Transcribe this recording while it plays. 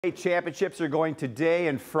State championships are going today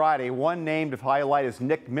and Friday. One name to highlight is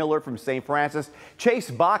Nick Miller from St. Francis. Chase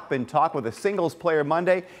Bachman talked with a singles player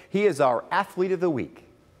Monday. He is our athlete of the week.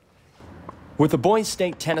 With the boys'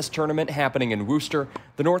 state tennis tournament happening in Worcester,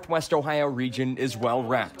 the Northwest Ohio region is well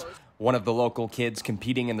wrapped. One of the local kids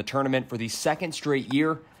competing in the tournament for the second straight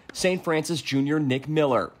year, St. Francis junior Nick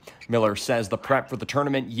Miller. Miller says the prep for the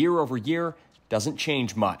tournament year over year doesn't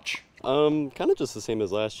change much. Kind of just the same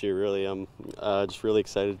as last year, really. I'm just really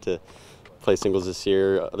excited to play singles this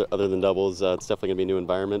year, other than doubles. It's definitely going to be a new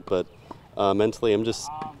environment, but mentally I'm just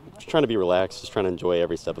trying to be relaxed, just trying to enjoy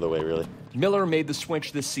every step of the way, really. Miller made the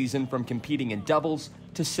switch this season from competing in doubles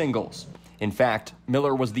to singles. In fact,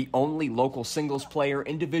 Miller was the only local singles player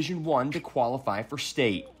in Division I to qualify for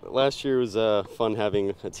state. Last year was fun having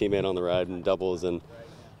a teammate on the ride in doubles, and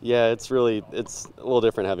yeah, it's a little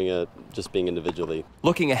different having just being individually.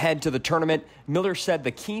 Looking ahead to the tournament, Miller said the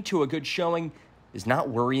key to a good showing is not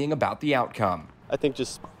worrying about the outcome. I think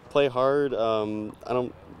just play hard.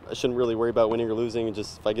 I shouldn't really worry about winning or losing.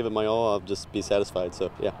 Just if I give it my all, I'll just be satisfied.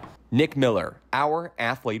 So yeah. Nick Miller, our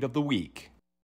athlete of the week.